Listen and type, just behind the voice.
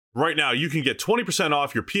Right now, you can get 20%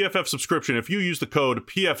 off your PFF subscription if you use the code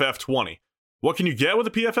PFF20. What can you get with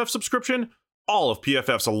a PFF subscription? All of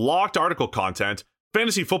PFF's locked article content,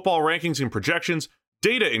 fantasy football rankings and projections,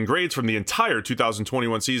 data and grades from the entire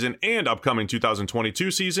 2021 season and upcoming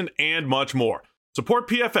 2022 season, and much more. Support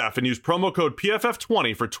PFF and use promo code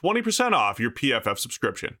PFF20 for 20% off your PFF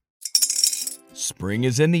subscription. Spring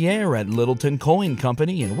is in the air at Littleton Coin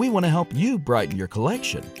Company, and we want to help you brighten your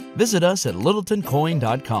collection. Visit us at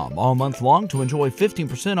littletoncoin.com all month long to enjoy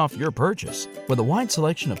 15% off your purchase. With a wide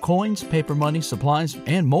selection of coins, paper money, supplies,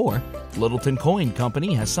 and more, Littleton Coin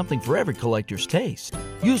Company has something for every collector's taste.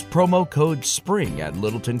 Use promo code SPRING at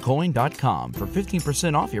littletoncoin.com for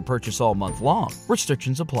 15% off your purchase all month long.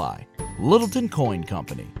 Restrictions apply. Littleton Coin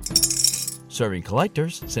Company. Serving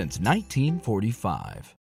collectors since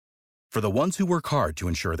 1945. For the ones who work hard to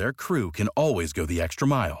ensure their crew can always go the extra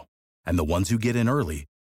mile, and the ones who get in early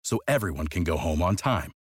so everyone can go home on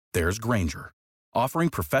time, there's Grainger, offering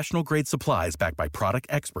professional-grade supplies backed by product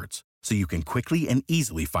experts so you can quickly and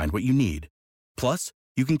easily find what you need. Plus,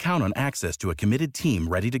 you can count on access to a committed team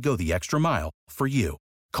ready to go the extra mile for you.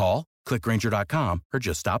 Call, click Grainger.com, or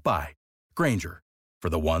just stop by. Grainger, for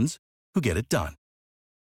the ones who get it done.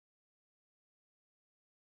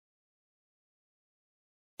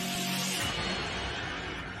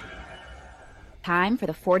 Time for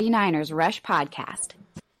the 49ers Rush Podcast.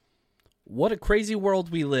 What a crazy world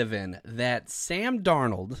we live in, that Sam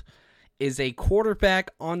Darnold is a quarterback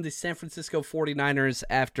on the San Francisco 49ers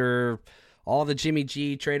after all the Jimmy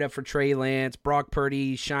G trade up for Trey Lance, Brock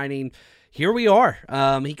Purdy shining. Here we are.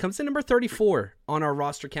 He comes in number 34 on our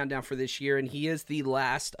roster countdown for this year, and he is the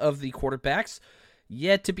last of the quarterbacks.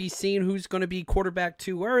 Yet to be seen who's going to be quarterback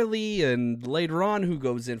too early, and later on who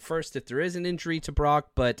goes in first if there is an injury to Brock,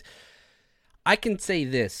 but I can say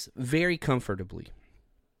this very comfortably.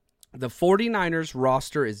 The 49ers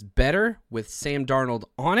roster is better with Sam Darnold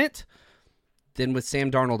on it than with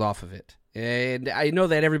Sam Darnold off of it. And I know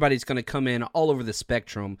that everybody's going to come in all over the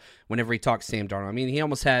spectrum whenever he talks Sam Darnold. I mean, he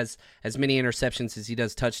almost has as many interceptions as he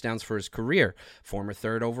does touchdowns for his career. Former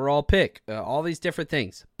third overall pick. All these different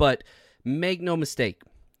things. But make no mistake,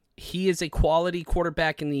 he is a quality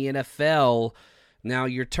quarterback in the NFL. Now,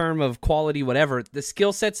 your term of quality, whatever, the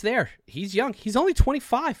skill set's there. He's young. He's only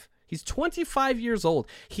 25. He's 25 years old.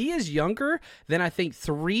 He is younger than, I think,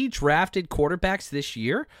 3 drafted quarterbacks this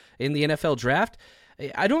year in the NFL draft.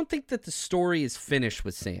 I don't think that the story is finished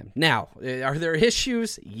with Sam. Now, are there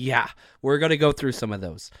issues? Yeah, we're going to go through some of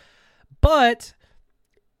those. But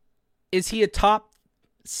is he a top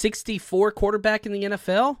 64 quarterback in the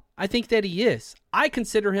NFL? I think that he is. I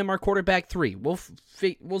consider him our quarterback 3.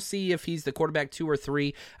 We'll see if he's the quarterback 2 or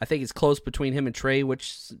 3. I think it's close between him and Trey,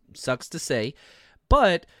 which sucks to say.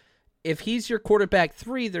 But if he's your quarterback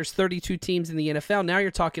 3, there's 32 teams in the NFL. Now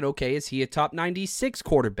you're talking, okay, is he a top 96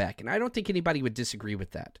 quarterback? And I don't think anybody would disagree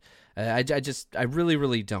with that. I really,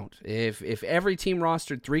 really don't. If every team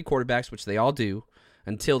rostered 3 quarterbacks, which they all do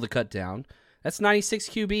until the cut down, that's 96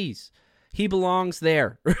 QBs. He belongs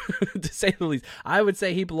there, to say the least. I would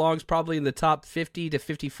say he belongs probably in the top 50 to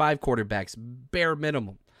 55 quarterbacks, bare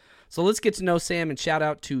minimum. So let's get to know Sam, and shout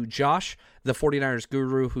out to Josh, the 49ers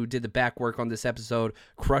guru, who did the back work on this episode,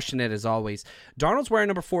 crushing it as always. Darnold's wearing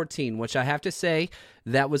number 14, which I have to say,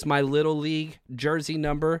 that was my Little League jersey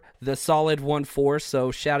number, the solid 1-4,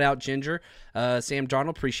 so shout out Ginger. Sam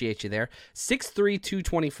Darnold, appreciate you there. 6'3",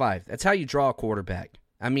 225. That's how you draw a quarterback.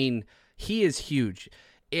 I mean, he is huge.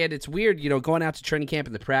 And it's weird, going out to training camp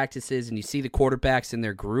and the practices, and you see the quarterbacks in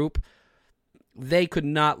their group, they could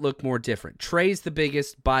not look more different. Trey's the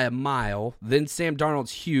biggest by a mile, then Sam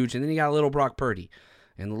Darnold's huge, and then you got little Brock Purdy.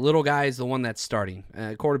 And the little guy is the one that's starting.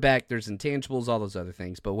 Quarterback, there's intangibles, all those other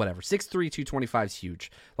things, but whatever. 6'3", 225 is huge.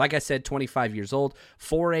 Like I said, 25 years old,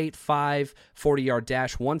 4.85, 40-yard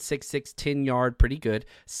dash, 1.66, 10-yard, pretty good.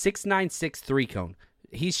 6.96 3-cone.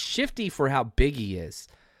 He's shifty for how big he is.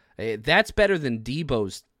 That's better than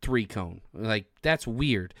Debo's 3-cone. Like, that's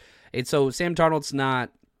weird. And so Sam Darnold's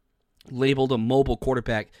not labeled a mobile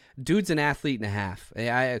quarterback. Dude's an athlete and a half.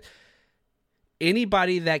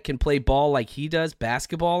 Anybody that can play ball like he does,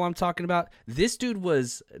 basketball I'm talking about, this dude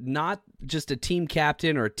was not just a team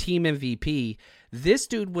captain or a team MVP. This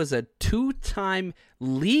dude was a 2-time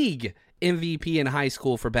league MVP in high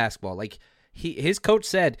school for basketball. Like, his coach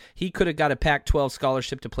said he could have got a Pac-12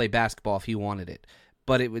 scholarship to play basketball if he wanted it.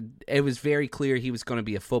 but it was very clear he was going to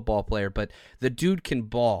be a football player. But the dude can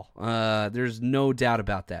ball. There's no doubt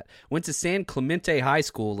about that. Went to San Clemente High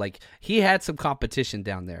School. Like, he had some competition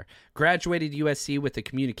down there. Graduated USC with a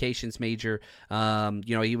communications major.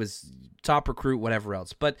 He was top recruit, whatever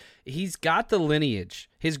else. But he's got the lineage.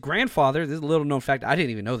 His grandfather, this is a little known fact, I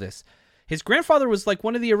didn't even know this. His grandfather was like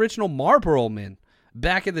one of the original Marlboro men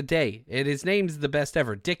back in the day. And his name's the best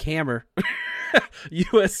ever, Dick Hammer.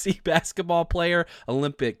 USC basketball player,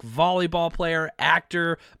 Olympic volleyball player,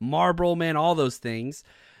 actor, Marlboro man, all those things.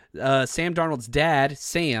 Sam Darnold's dad,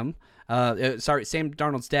 Sam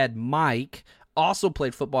Darnold's dad, Mike, also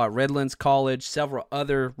played football at Redlands College, several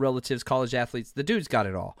other relatives, college athletes. The dude's got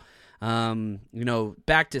it all.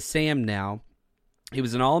 Back to Sam now. He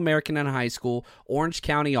was an All-American in high school, Orange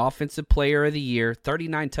County Offensive Player of the Year,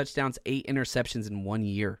 39 touchdowns, 8 interceptions in 1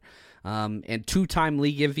 year. And 2-time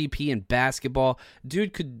league MVP in basketball.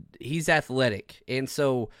 Dude he's athletic. And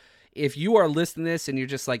so if you are listening to this and you're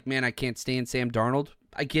just like, man, I can't stand Sam Darnold,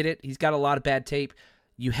 I get it. He's got a lot of bad tape.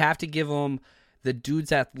 You have to give him, the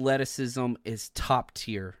dude's athleticism is top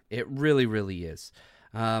tier. It really, really is.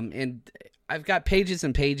 And I've got pages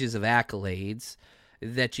and pages of accolades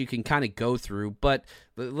that you can kind of go through, but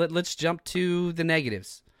let's jump to the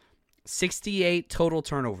negatives. 68 total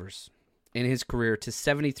turnovers in his career to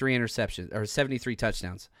 73 interceptions or 73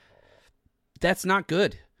 touchdowns. That's not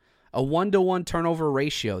good. A 1-to-1 turnover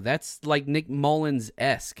ratio. That's like Nick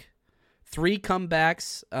Mullins-esque. 3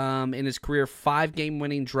 comebacks in his career, 5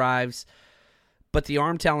 game-winning drives, but the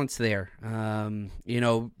arm talent's there.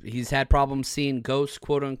 He's had problems seeing ghosts,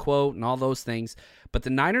 quote-unquote, and all those things, but the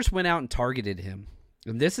Niners went out and targeted him.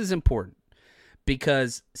 And this is important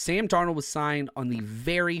because Sam Darnold was signed on the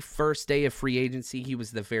very first day of free agency. He was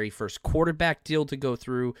the very first quarterback deal to go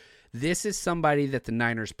through. This is somebody that the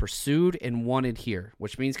Niners pursued and wanted here,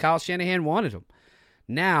 which means Kyle Shanahan wanted him.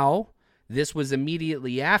 Now, this was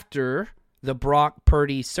immediately after the Brock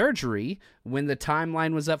Purdy surgery when the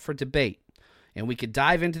timeline was up for debate. And we could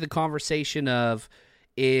dive into the conversation of,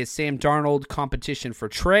 is Sam Darnold competition for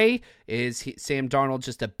Trey? Is Sam Darnold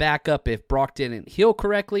just a backup if Brock didn't heal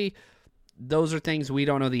correctly? Those are things we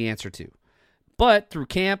don't know the answer to. But through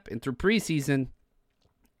camp and through preseason,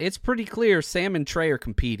 it's pretty clear Sam and Trey are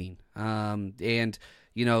competing.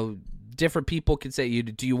 Different people could say,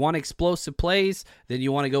 do you want explosive plays? Then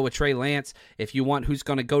you want to go with Trey Lance. If you want who's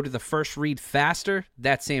going to go to the first read faster,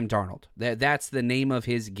 that's Sam Darnold. That's the name of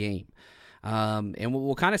his game. And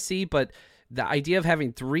we'll kind of see, but the idea of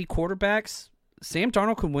having 3 quarterbacks, Sam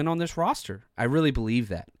Darnold can win on this roster. I really believe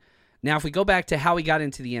that. Now, if we go back to how he got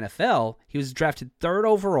into the NFL, he was drafted 3rd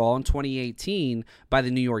overall in 2018 by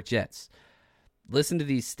the New York Jets. Listen to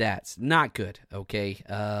these stats. Not good, okay?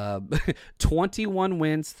 21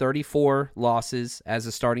 wins, 34 losses as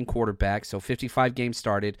a starting quarterback, so 55 games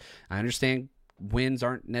started. I understand wins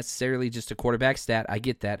aren't necessarily just a quarterback stat. I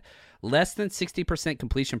get that. Less than 60%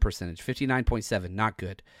 completion percentage, 59.7, not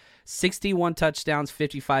good. 61 touchdowns,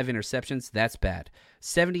 55 interceptions, that's bad.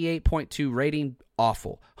 78.2 rating,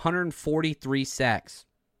 awful. 143 sacks,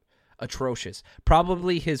 atrocious.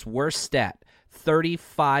 Probably his worst stat,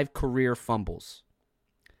 35 career fumbles.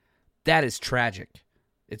 That is tragic.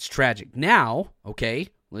 It's tragic. Now, okay,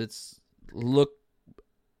 let's look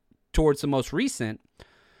towards the most recent.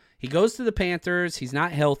 He goes to the Panthers. He's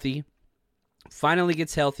not healthy. Finally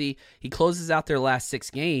gets healthy. He closes out their last 6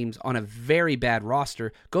 games on a very bad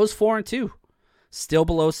roster. Goes 4-2. Still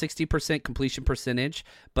below 60% completion percentage,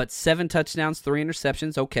 but 7 touchdowns, 3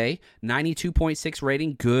 interceptions. Okay. 92.6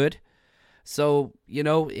 rating. Good. So,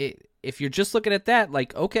 if you're just looking at that,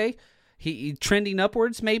 like, okay, he trending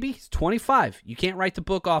upwards maybe. He's 25. You can't write the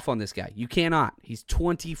book off on this guy. You cannot. He's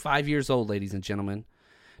 25 years old, ladies and gentlemen.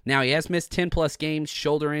 Now, he has missed 10-plus games,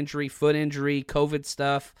 shoulder injury, foot injury, COVID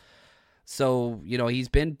stuff. So, he's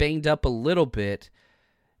been banged up a little bit.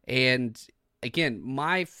 And, again,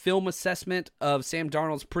 my film assessment of Sam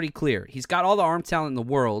Darnold's pretty clear. He's got all the arm talent in the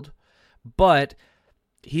world, but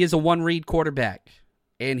he is a one-read quarterback.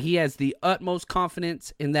 And he has the utmost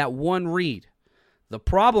confidence in that one read. The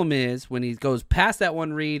problem is when he goes past that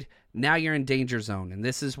one read, now you're in danger zone. And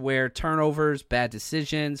this is where turnovers, bad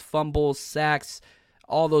decisions, fumbles, sacks,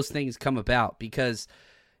 all those things come about because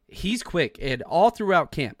he's quick. And all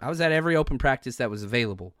throughout camp, I was at every open practice that was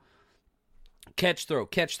available. Catch, throw,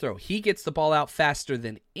 catch, throw. He gets the ball out faster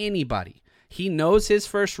than anybody. He knows his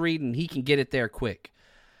first read and he can get it there quick.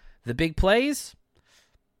 The big plays,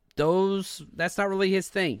 that's not really his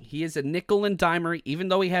thing. He is a nickel and dimer, even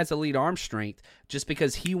though he has elite arm strength, just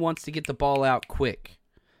because he wants to get the ball out quick.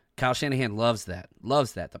 Kyle Shanahan loves that.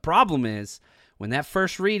 The problem is when that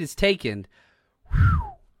first read is taken,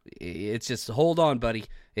 it's just, hold on, buddy.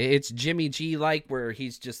 It's Jimmy G like, where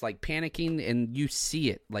he's just like panicking, and you see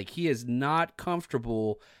it. Like, he is not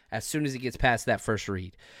comfortable as soon as he gets past that first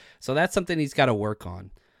read. So that's something he's got to work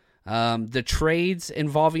on. The trades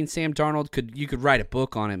involving Sam Darnold, you could write a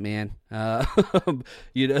book on it, man.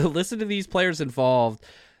 Listen to these players involved.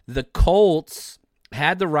 The Colts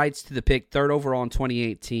had the rights to the pick, 3rd overall in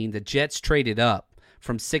 2018. The Jets traded up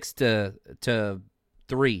from 6 to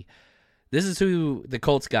 3. This is who the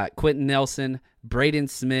Colts got: Quentin Nelson, Braden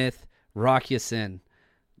Smith, Rock Ya-Sin.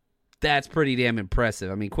 That's pretty damn impressive.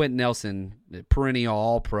 I mean, Quentin Nelson, perennial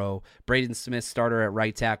All-Pro. Braden Smith, starter at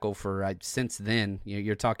right tackle for since then.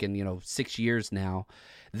 You're talking, 6 years now.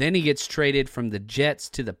 Then he gets traded from the Jets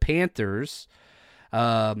to the Panthers,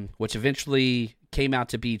 which eventually came out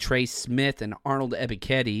to be Trey Smith and Arnold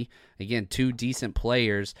Ebiketie. Again, 2 decent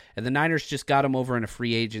players. And the Niners just got him over in a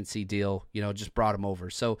free agency deal, just brought him over.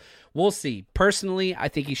 So we'll see. Personally, I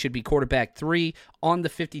think he should be quarterback 3 on the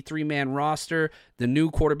 53-man roster. The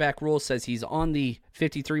new quarterback rule says he's on the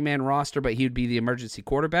 53-man roster, but he would be the emergency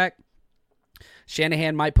quarterback.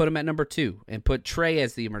 Shanahan might put him at number 2 and put Trey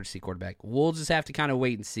as the emergency quarterback. We'll just have to kind of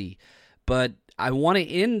wait and see. But I want to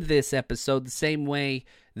end this episode the same way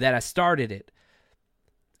that I started it.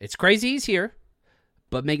 It's crazy he's here,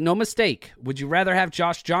 but make no mistake, would you rather have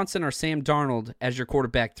Josh Johnson or Sam Darnold as your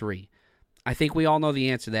quarterback 3? I think we all know the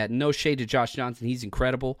answer to that. No shade to Josh Johnson. He's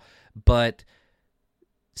incredible. But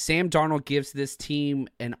Sam Darnold gives this team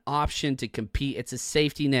an option to compete. It's a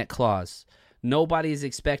safety net clause. Nobody is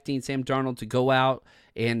expecting Sam Darnold to go out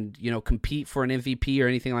and, compete for an MVP or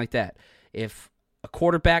anything like that. If a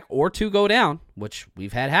quarterback or 2 go down, which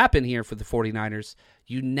we've had happen here for the 49ers,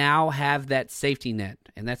 you now have that safety net.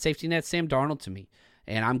 And that safety net's Sam Darnold to me.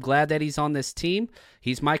 And I'm glad that he's on this team.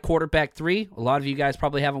 He's my quarterback 3. A lot of you guys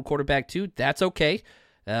probably have him quarterback 2. That's okay.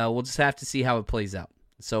 We'll just have to see how it plays out.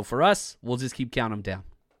 So for us, we'll just keep counting them down.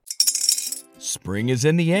 Spring is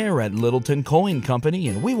in the air at Littleton Coin Company,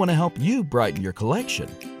 and we want to help you brighten your collection.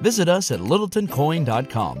 Visit us at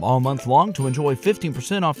littletoncoin.com all month long to enjoy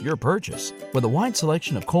 15% off your purchase. With a wide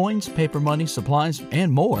selection of coins, paper money, supplies,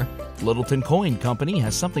 and more, Littleton Coin Company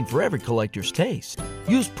has something for every collector's taste.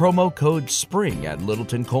 Use promo code SPRING at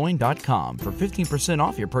littletoncoin.com for 15%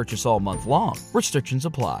 off your purchase all month long. Restrictions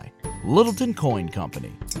apply. Littleton Coin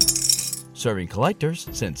Company. Serving collectors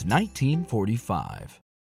since 1945.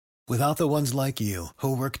 Without the ones like you,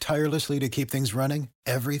 who work tirelessly to keep things running,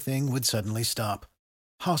 everything would suddenly stop.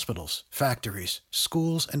 Hospitals, factories,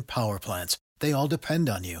 schools, and power plants, they all depend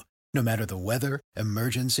on you. No matter the weather,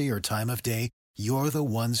 emergency, or time of day, you're the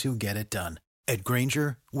ones who get it done. At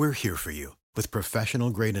Grainger, we're here for you with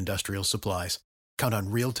professional-grade industrial supplies. Count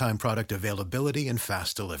on real-time product availability and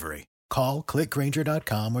fast delivery. Call, click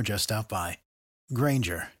Grainger.com, or just stop by.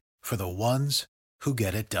 Grainger, for the ones who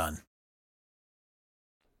get it done.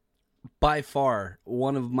 By far,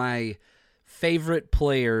 one of my favorite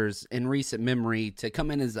players in recent memory to come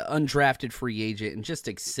in as an undrafted free agent and just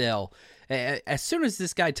excel. As soon as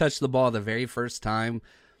this guy touched the ball the very first time,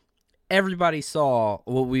 everybody saw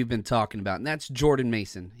what we've been talking about, and that's Jordan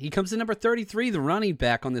Mason. He comes in number 33, the running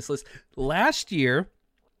back on this list. Last year,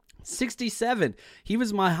 67. He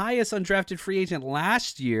was my highest undrafted free agent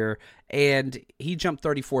last year, and he jumped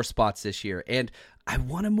 34 spots this year. And I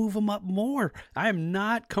want to move him up more. I am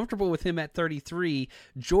not comfortable with him at 33.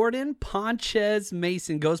 Jordan Ponchez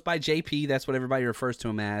Mason goes by JP. That's what everybody refers to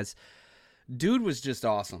him as. Dude was just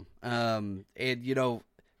awesome. And,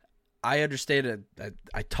 I understand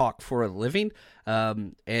I talk for a living.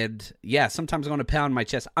 And, yeah, sometimes I'm going to pound my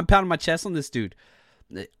chest. I'm pounding my chest on this dude.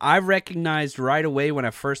 I recognized right away when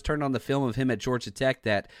I first turned on the film of him at Georgia Tech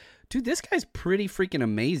that, dude, this guy's pretty freaking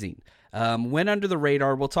amazing. Went under the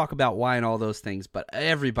radar. We'll talk about why and all those things, but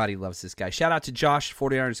everybody loves this guy. Shout out to Josh,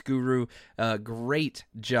 49ers Guru. Great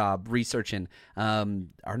job researching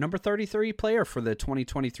our number 33 player for the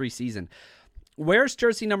 2023 season. Wears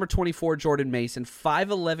jersey number 24, Jordan Mason,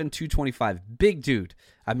 5'11", 225. Big dude.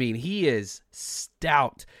 I mean, he is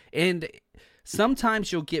stout. And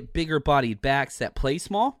sometimes you'll get bigger-bodied backs that play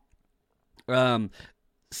small.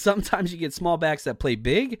 Sometimes you get small backs that play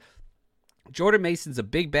big. Jordan Mason's a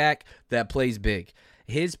big back that plays big.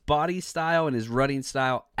 His body style and his running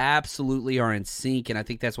style absolutely are in sync, and I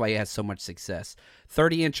think that's why he has so much success.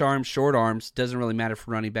 30-inch arms, short arms, doesn't really matter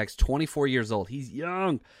for running backs. 24 years old. He's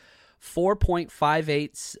young.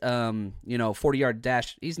 4.58, 40-yard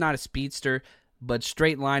dash. He's not a speedster, but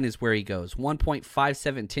straight line is where he goes. 1.57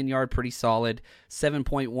 10-yard, pretty solid.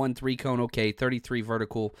 7.13 cone, okay. 33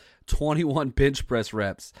 vertical. 21 bench press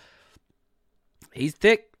reps. He's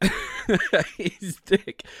thick. He's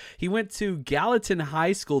thick. He went to Gallatin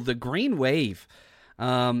High School, the Green Wave.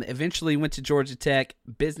 Eventually went to Georgia Tech.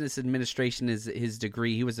 Business administration is his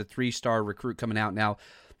degree. He was a 3-star recruit coming out. Now,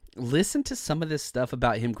 listen to some of this stuff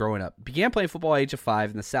about him growing up. Began playing football at the age of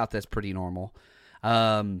 5. In the South, that's pretty normal.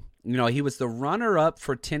 He was the runner-up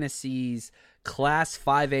for Tennessee's Class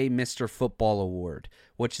 5A Mr. Football Award,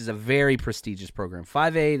 which is a very prestigious program.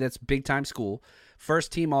 5A, that's big-time school.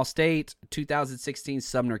 First team All-State, 2016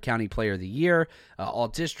 Sumner County Player of the Year,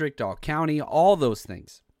 All-District, All-County, all those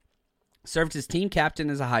things. Served as team captain in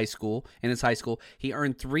his high school. He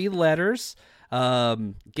earned 3 letters.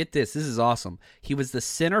 Get this is awesome. He was the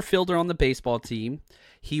center fielder on the baseball team.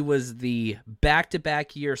 He was the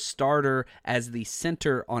back-to-back year starter as the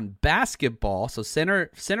center on basketball. So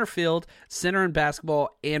center field, center in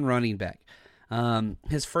basketball, and running back.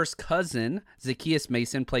 His first cousin, Zacchaeus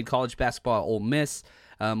Mason, played college basketball at Ole Miss.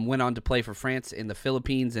 Went on to play for France in the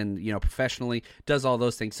Philippines and, professionally, does all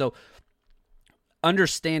those things. So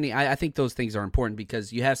understanding, I think those things are important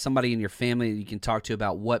because you have somebody in your family that you can talk to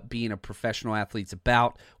about what being a professional athlete's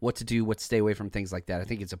about, what to do, what to stay away from, things like that. I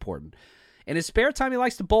think it's important. In his spare time, he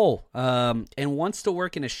likes to bowl and wants to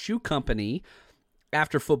work in a shoe company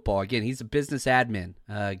after football. Again, he's a business admin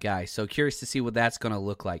guy, so curious to see what that's going to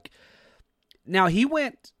look like. Now, he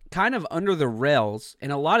went kind of under the rails,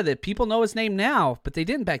 and a lot of the people know his name now, but they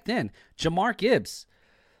didn't back then. Jamar Gibbs.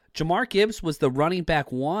 Jamar Gibbs was the running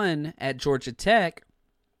back 1 at Georgia Tech.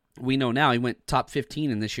 We know now he went top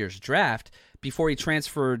 15 in this year's draft before he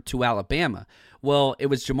transferred to Alabama. Well, it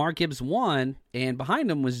was Jamar Gibbs 1, and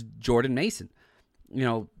behind him was Jordan Mason.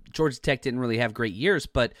 Georgia Tech didn't really have great years,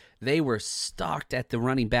 but they were stocked at the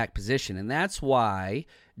running back position, and that's why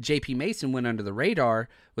J.P. Mason went under the radar,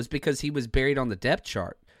 was because he was buried on the depth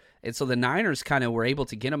chart. And so the Niners kind of were able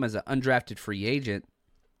to get him as an undrafted free agent.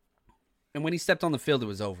 And when he stepped on the field, it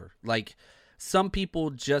was over. Like, some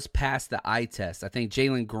people just passed the eye test. I think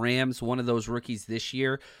Jalen Graham's one of those rookies this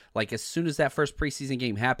year. Like, as soon as that first preseason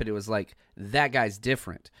game happened, it was like, that guy's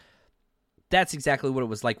different. That's exactly what it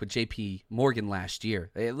was like with J.P. Morgan last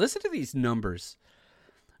year. Listen to these numbers.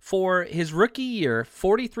 For his rookie year,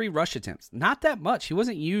 43 rush attempts. Not that much. He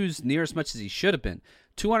wasn't used near as much as he should have been.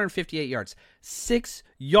 258 yards. 6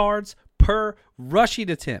 yards per rushing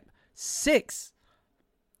attempt. 6.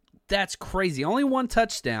 That's crazy. Only 1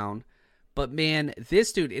 touchdown. But, man,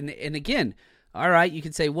 this dude, and again, all right, you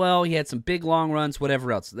could say, well, he had some big long runs,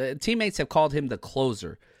 whatever else. The teammates have called him the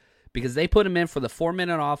closer because they put him in for the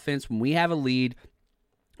 4-minute offense when we have a lead,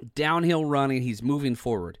 downhill running, he's moving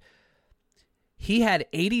forward. He had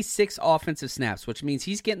 86 offensive snaps, which means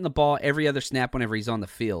he's getting the ball every other snap whenever he's on the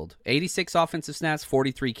field. 86 offensive snaps,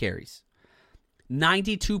 43 carries.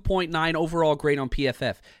 92.9 overall grade on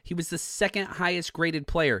PFF. He was the second highest graded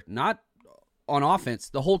player, not on offense,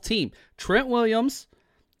 the whole team. Trent Williams,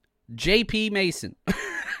 J.P. Mason.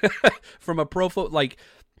 From a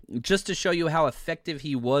just to show you how effective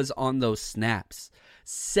he was on those snaps.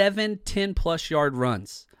 7 10-plus yard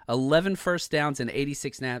runs, 11 first downs, and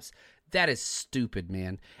 86 snaps. That is stupid,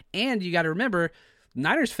 man. And you got to remember,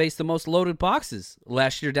 Niners faced the most loaded boxes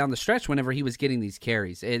last year down the stretch whenever he was getting these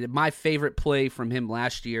carries. And my favorite play from him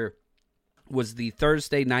last year was the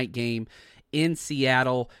Thursday night game in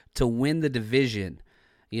Seattle to win the division.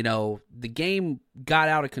 The game got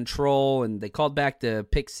out of control, and they called back the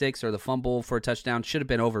pick 6 or the fumble for a touchdown. Should have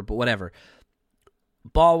been over, but whatever.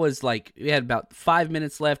 Ball was we had about 5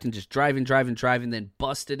 minutes left and just driving, then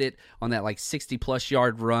busted it on that 60-plus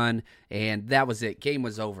yard run, and that was it. Game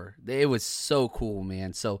was over. It was so cool,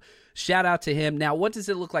 man. So shout out to him. Now, what does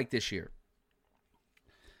it look like this year?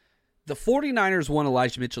 The 49ers want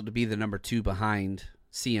Elijah Mitchell to be the number 2 behind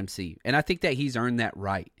CMC, and I think that he's earned that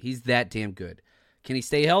right. He's that damn good. Can he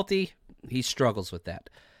stay healthy? He struggles with that.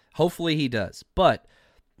 Hopefully he does. But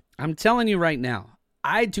I'm telling you right now,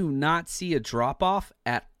 I do not see a drop-off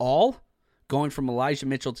at all going from Elijah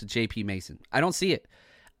Mitchell to J.P. Mason. I don't see it.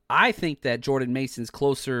 I think that Jordan Mason's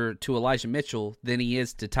closer to Elijah Mitchell than he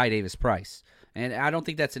is to Ty Davis Price. And I don't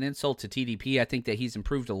think that's an insult to TDP. I think that he's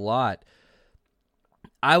improved a lot.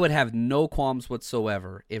 I would have no qualms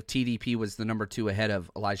whatsoever if TDP was the number 2 ahead of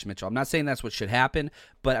Elijah Mitchell. I'm not saying that's what should happen,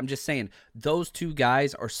 but I'm just saying those two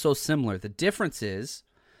guys are so similar. The difference is,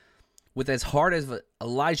 with as hard as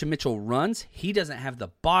Elijah Mitchell runs, he doesn't have the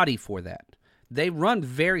body for that. They run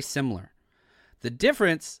very similar. The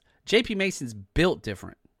difference, J.P. Mason's built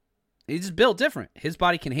different. He's just built different. His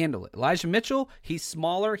body can handle it. Elijah Mitchell, he's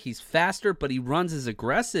smaller, he's faster, but he runs as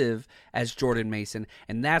aggressive as Jordan Mason,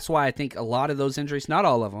 and that's why I think a lot of those injuries, not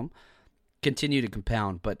all of them, continue to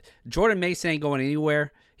compound. But Jordan Mason ain't going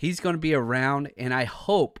anywhere. He's going to be around, and I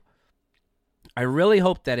really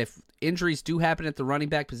hope that if injuries do happen at the running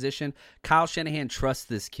back position, Kyle Shanahan trusts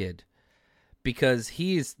this kid because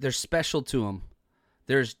they're special to him.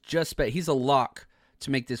 He's a lock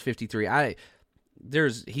to make this 53.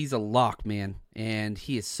 He's a lock, man, and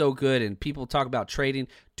he is so good. And people talk about trading.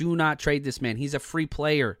 Do not trade this man. He's a free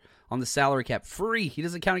player on the salary cap. Free. He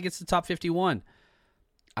doesn't count against the top 51.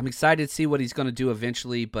 I'm excited to see what he's going to do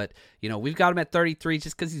eventually, but we've got him at 33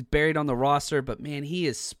 just because he's buried on the roster. But man, he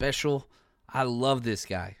is special. I love this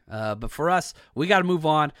guy. But for us, we got to move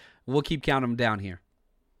on. We'll keep counting him down here.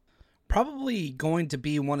 Probably going to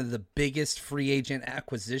be one of the biggest free agent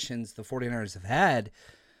acquisitions the 49ers have had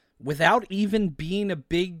without even being a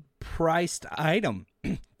big priced item.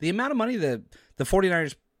 The amount of money that the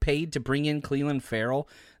 49ers paid to bring in Clelin Ferrell,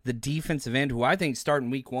 the defensive end, who I think starting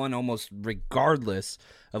week 1 almost regardless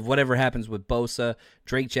of whatever happens with Bosa,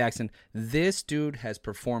 Drake Jackson, this dude has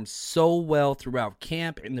performed so well throughout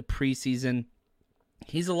camp in the preseason.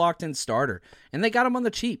 He's a locked-in starter, and they got him on the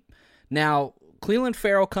cheap. Now, Clelin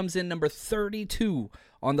Ferrell comes in number 32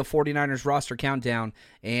 on the 49ers roster countdown,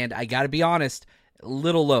 and I got to be honest, a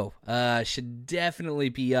little low. Should definitely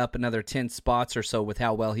be up another 10 spots or so with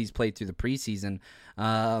how well he's played through the preseason.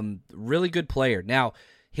 Really good player. Now,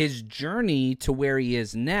 his journey to where he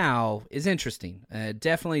is now is interesting.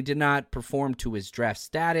 Definitely did not perform to his draft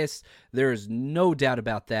status. There's no doubt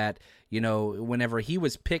about that. Whenever he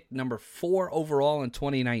was picked number 4 overall in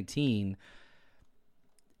 2019,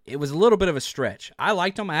 it was a little bit of a stretch. I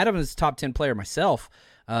liked him. I had him as a top 10 player myself.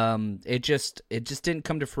 It just didn't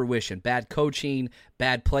come to fruition. Bad coaching,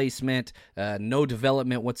 bad placement, no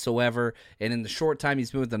development whatsoever. And in the short time he's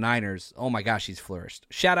been with the Niners, oh my gosh, he's flourished.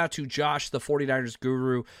 Shout out to Josh, the 49ers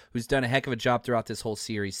guru, who's done a heck of a job throughout this whole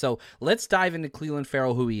series. So let's dive into Clelin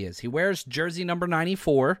Ferrell, who he is. He wears jersey number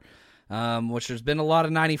 94, which there's been a lot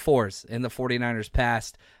of 94s in the 49ers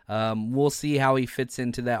past. We'll see how he fits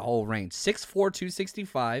into that whole range. 6'4",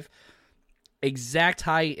 265. Exact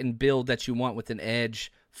height and build that you want with an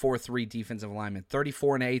edge 4'3" defensive lineman.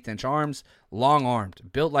 34 and 1/8 inch arms,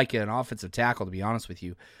 long-armed, built like an offensive tackle, to be honest with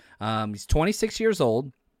you. He's 26 years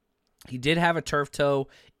old. He did have a turf toe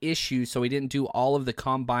issue, so he didn't do all of the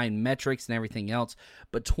combine metrics and everything else,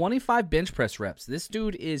 but 25 bench press reps. This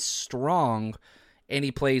dude is strong, and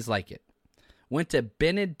he plays like it. Went to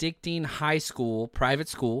Benedictine High School, private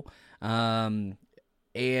school, and,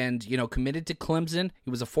 committed to Clemson. He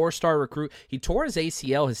was a 4-star recruit. He tore his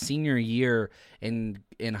ACL his senior year in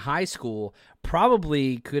high school.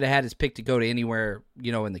 Probably could have had his pick to go to anywhere,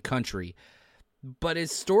 in the country. But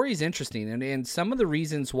his story is interesting, and some of the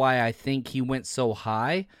reasons why I think he went so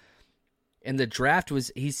high in the draft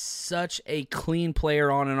was he's such a clean player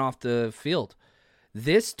on and off the field.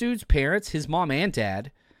 This dude's parents, his mom and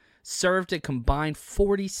dad, served a combined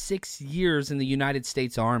 46 years in the United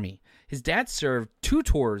States Army. His dad served 2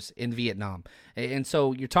 tours in Vietnam. And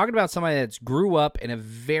so you're talking about somebody that's grew up in a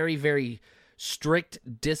very, very strict,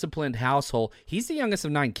 disciplined household. He's the youngest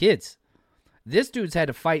of 9 kids. This dude's had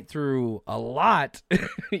to fight through a lot,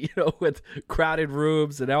 with crowded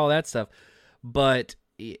rooms and all that stuff. But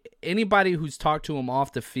anybody who's talked to him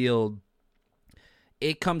off the field,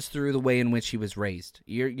 it comes through the way in which he was raised.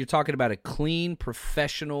 You're talking about a clean,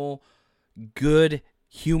 professional, good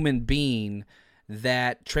human being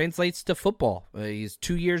that translates to football. He's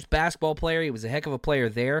 2 years basketball player. He was a heck of a player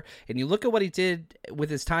there. And you look at what he did with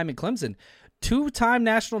his time in Clemson. 2-time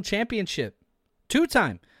national championship.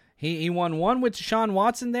 2-time. He won one with Deshaun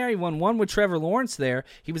Watson there. He won one with Trevor Lawrence there.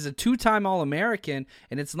 He was a 2-time All-American,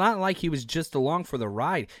 and it's not like he was just along for the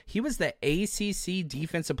ride. He was the ACC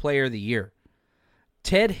Defensive Player of the Year.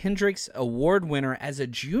 Ted Hendricks Award winner as a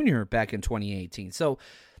junior back in 2018. So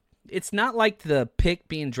it's not like the pick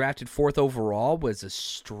being drafted 4th overall was a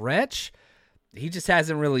stretch. He just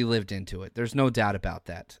hasn't really lived into it. There's no doubt about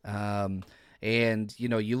that. And,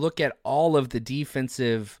 you look at all of the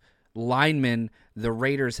defensive linemen the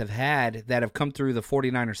Raiders have had that have come through the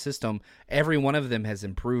 49er system, every one of them has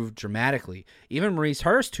improved dramatically. Even Maurice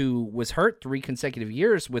Hurst, who was hurt 3 consecutive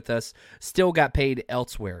years with us, still got paid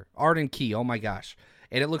elsewhere. Arden Key, oh my gosh.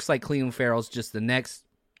 And it looks like Clelin Ferrell's just the next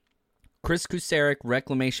Chris Kusarek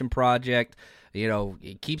reclamation project.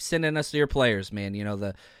 Keep sending us your players, man.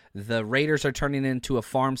 The Raiders are turning into a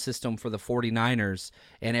farm system for the 49ers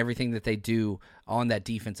and everything that they do on that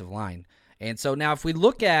defensive line. And so now if we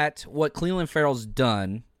look at what Clelin Ferrell's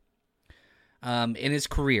done in his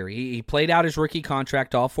career, he played out his rookie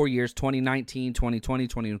contract all 4 years, 2019, 2020,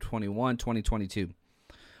 2021, 2022.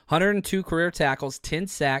 102 career tackles, 10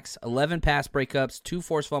 sacks, 11 pass breakups, 2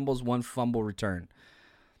 forced fumbles, 1 fumble return.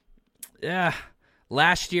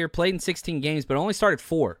 Last year, played in 16 games, but only started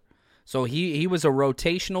 4. So he was a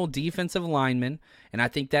rotational defensive lineman, and I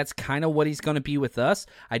think that's kind of what he's going to be with us.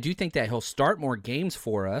 I do think that he'll start more games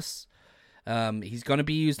for us. He's going to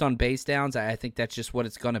be used on base downs. I think that's just what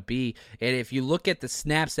it's going to be. And if you look at the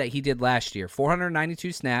snaps that he did last year,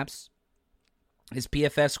 492 snaps, his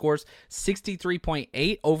PFF scores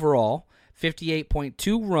 63.8 overall,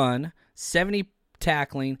 58.2 run, 70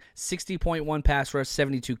 tackling, 60.1 pass rush,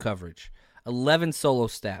 72 coverage, 11 solo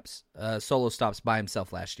stops by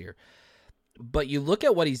himself last year. But you look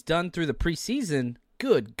at what he's done through the preseason,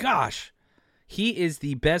 good gosh, he is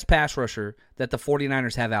the best pass rusher that the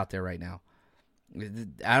 49ers have out there right now.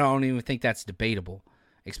 I don't even think that's debatable,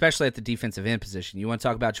 especially at the defensive end position. You want to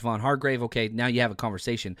talk about Javon Hargrave? Okay, now you have a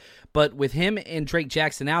conversation. But with him and Drake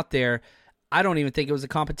Jackson out there, I don't even think it was a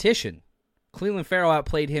competition. Clelin Ferrell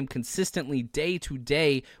outplayed him consistently day to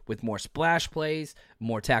day with more splash plays,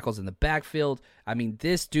 more tackles in the backfield. I mean,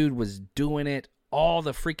 this dude was doing it all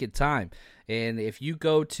the freaking time. And if you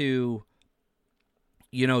go to,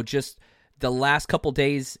 just the last couple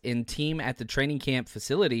days in team at the training camp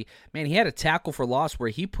facility, man, he had a tackle for loss where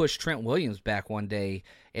he pushed Trent Williams back one day,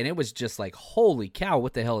 and it was just like, holy cow,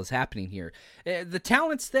 what the hell is happening here? The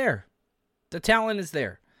talent's there. The talent is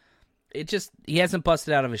there. He hasn't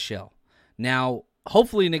busted out of his shell. Now,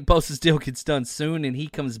 hopefully Nick Bosa's deal gets done soon and he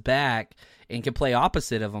comes back and can play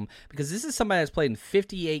opposite of him, because this is somebody that's played in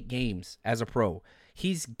 58 games as a pro.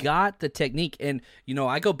 He's got the technique. And,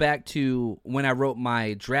 I go back to when I wrote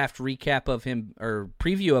my draft recap of him, or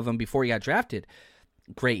preview of him before he got drafted.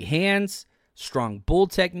 Great hands, strong bull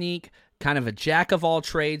technique, kind of a jack of all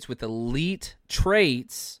trades with elite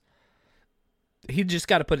traits. He just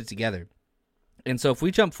got to put it together. And so if we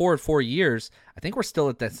jump forward 4 years, I think we're still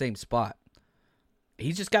at that same spot.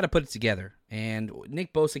 He's just got to put it together. And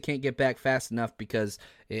Nick Bosa can't get back fast enough, because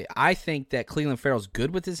I think that Clelin Ferrell's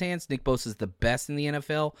good with his hands. Nick Bosa's the best in the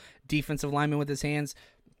NFL defensive lineman with his hands.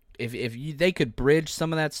 If they could bridge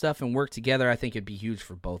some of that stuff and work together, I think it'd be huge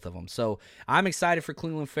for both of them. So I'm excited for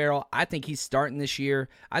Clelin Ferrell. I think he's starting this year.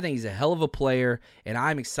 I think he's a hell of a player, and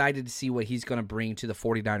I'm excited to see what he's going to bring to the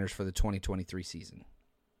 49ers for the 2023 season.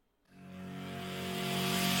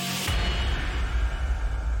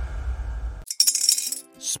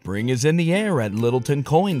 Spring is in the air at Littleton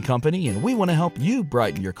Coin Company, and we want to help you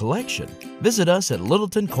brighten your collection. Visit us at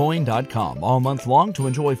littletoncoin.com all month long to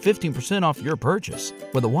enjoy 15% off your purchase.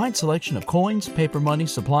 With a wide selection of coins, paper money,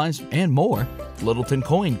 supplies, and more, Littleton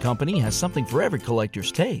Coin Company has something for every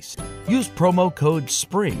collector's taste. Use promo code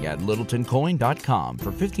SPRING at littletoncoin.com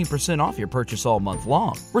for 15% off your purchase all month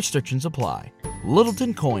long. Restrictions apply.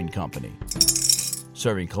 Littleton Coin Company.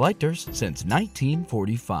 Serving collectors since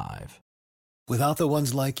 1945. Without the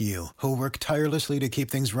ones like you, who work tirelessly to keep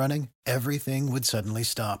things running, everything would suddenly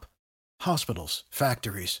stop. Hospitals,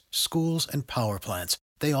 factories, schools, and power plants,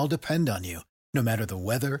 they all depend on you. No matter the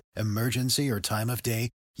weather, emergency, or time of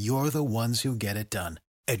day, you're the ones who get it done.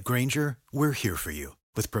 At Grainger, we're here for you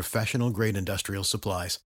with professional-grade industrial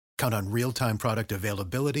supplies. Count on real-time product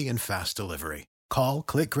availability and fast delivery. Call,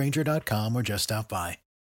 click Grainger.com, or just stop by.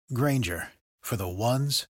 Grainger, for the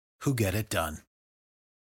ones who get it done.